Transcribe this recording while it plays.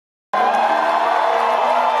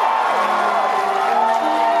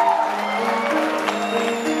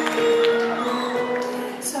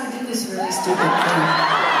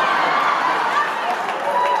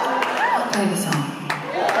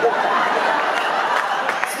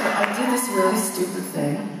really stupid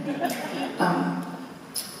thing.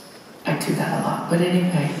 I do that a lot, but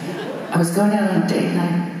anyway, I was going out on a date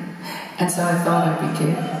night, and so I thought I'd be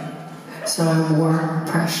gay. So I wore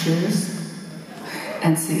press shoes,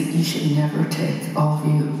 and see, you should never take, all of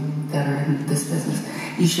you that are in this business,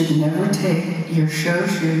 you should never take your show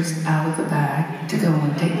shoes out of the bag to go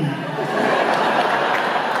on date night.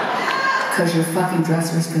 Because your fucking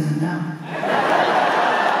dresser's gonna know.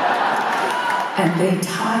 And they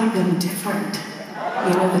tie them different.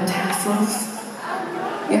 You know the tassels?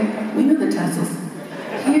 Yeah, we know the tassels.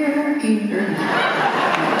 Here, here.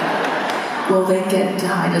 Well, they get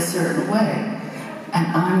tied a certain way. And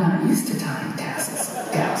I'm not used to tying tassels,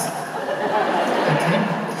 gals.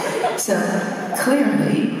 Okay? So,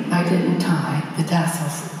 clearly, I didn't tie the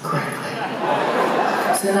tassels correctly.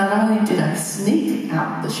 So not only did I sneak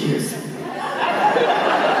out the shoes,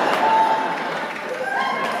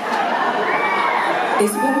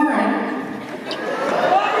 is what I'm wearing.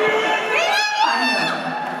 I know.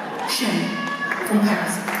 Shame. From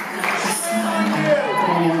Paris. I smell like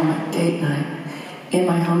going out on a date night in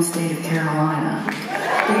my home state of Carolina.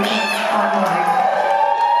 Because I'm like,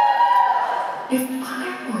 if I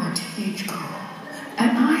were a teenage girl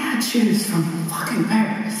and I had shoes from fucking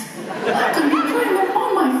Paris, I could be putting them on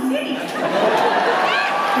my feet.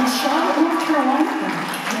 In Charlotte, North Carolina.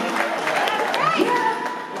 Yeah.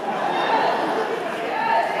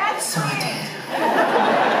 So I did.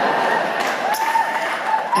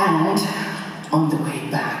 And on the way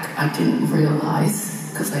back, I didn't realize,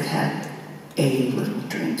 because I'd had a little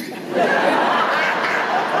drink.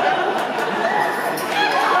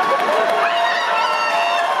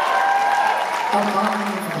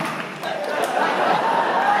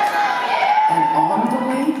 And on the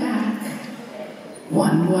way back,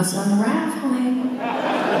 one was unraveling,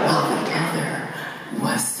 while the other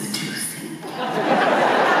was seducing.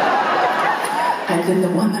 And then the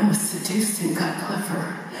one that was seducing got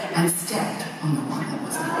clever and stepped on the one that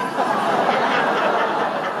wasn't.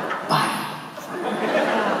 Bye.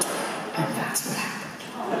 And that's what happened.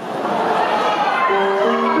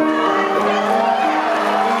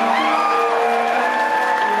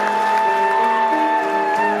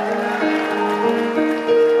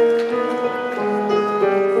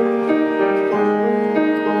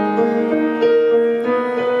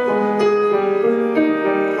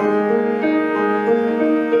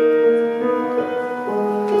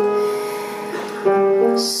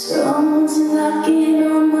 Someone's knocking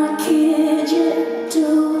on my kitchen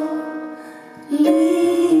door.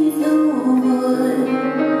 Leave the wood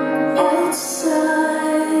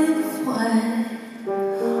outside flat.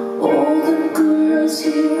 All the girls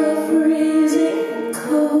here are freezing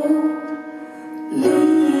cold.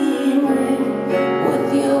 Leave me with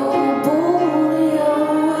your body.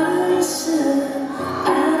 Oh, I said I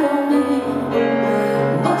don't need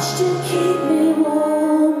much to keep me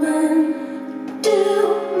warm and do.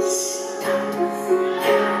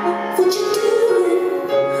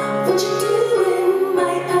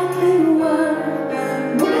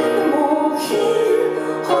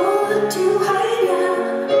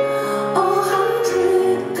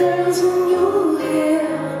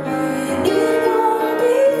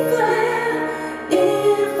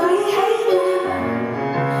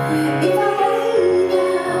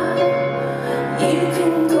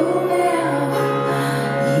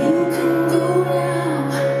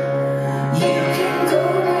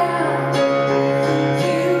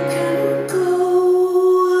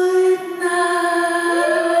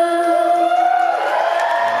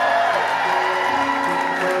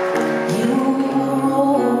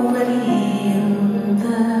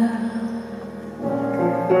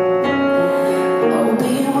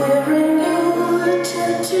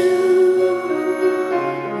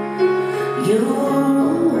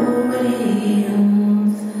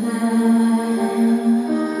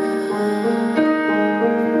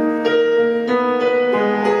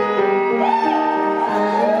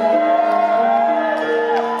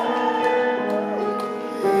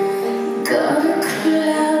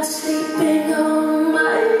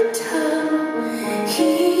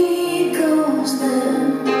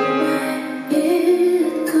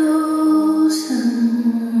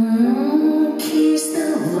 Keeps the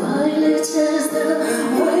violet as the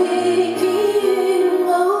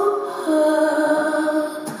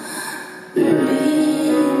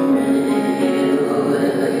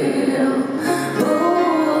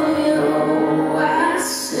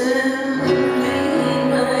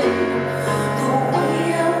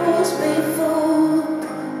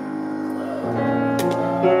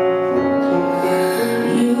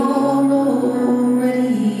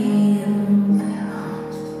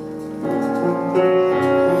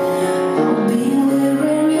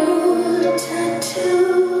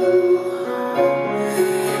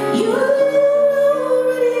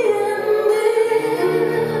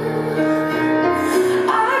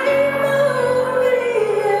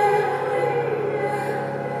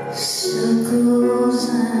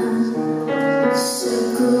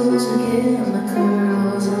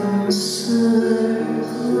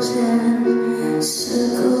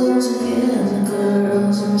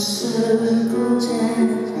circles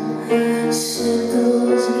and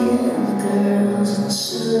circles again, girls in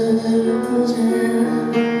circles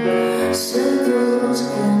and circles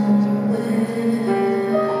again.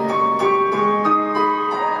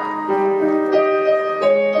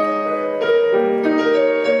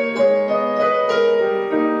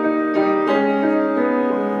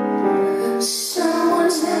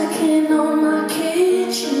 Someone's knocking on my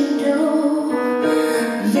kitchen door.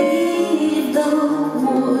 Leave the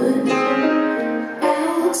wood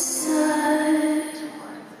outside.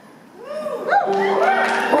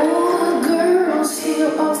 All the girls here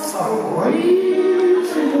are for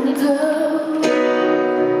reason to go.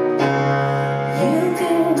 You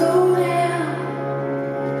can go now.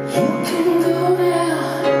 You can go now.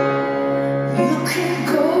 You can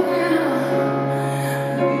go now.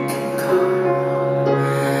 You can go.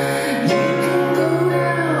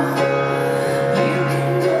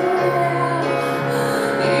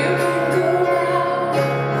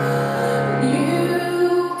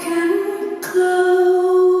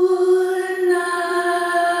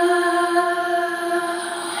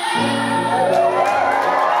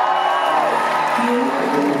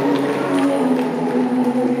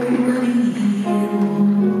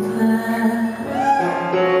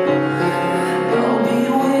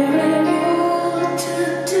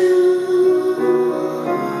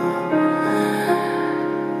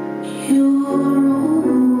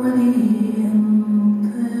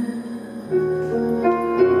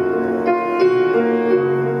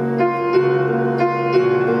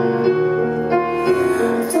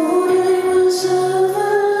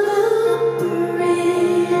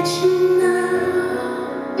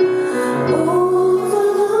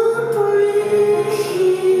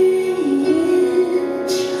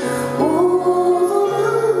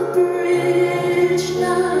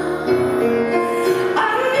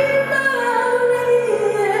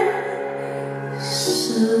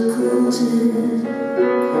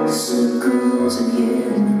 Circles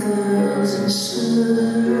again, girls in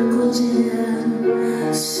circles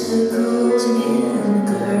again, circles again,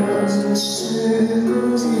 girls in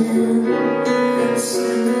circles again,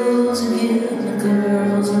 circles again,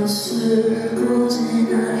 girls in circles,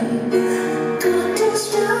 and I got to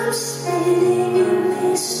stop spinning in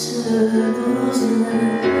these circles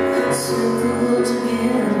and circles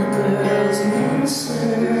again, girls in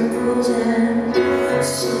circles and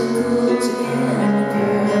circles again,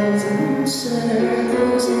 girls in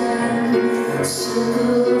circles and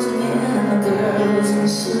circles again, girls in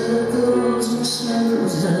circles and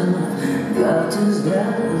circles and got to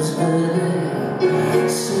stop spinning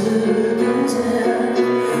circles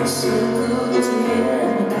and circles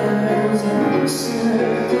again, girls in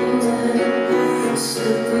circles and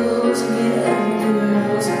circles again,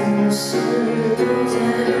 girls in circles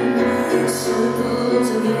and circles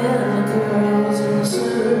again, girls in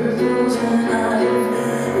circles, and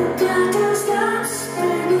I've got to stop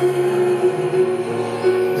spinning.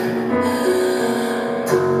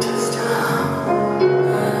 Got to stop.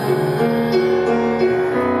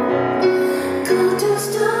 Got to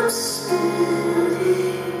stop spinning.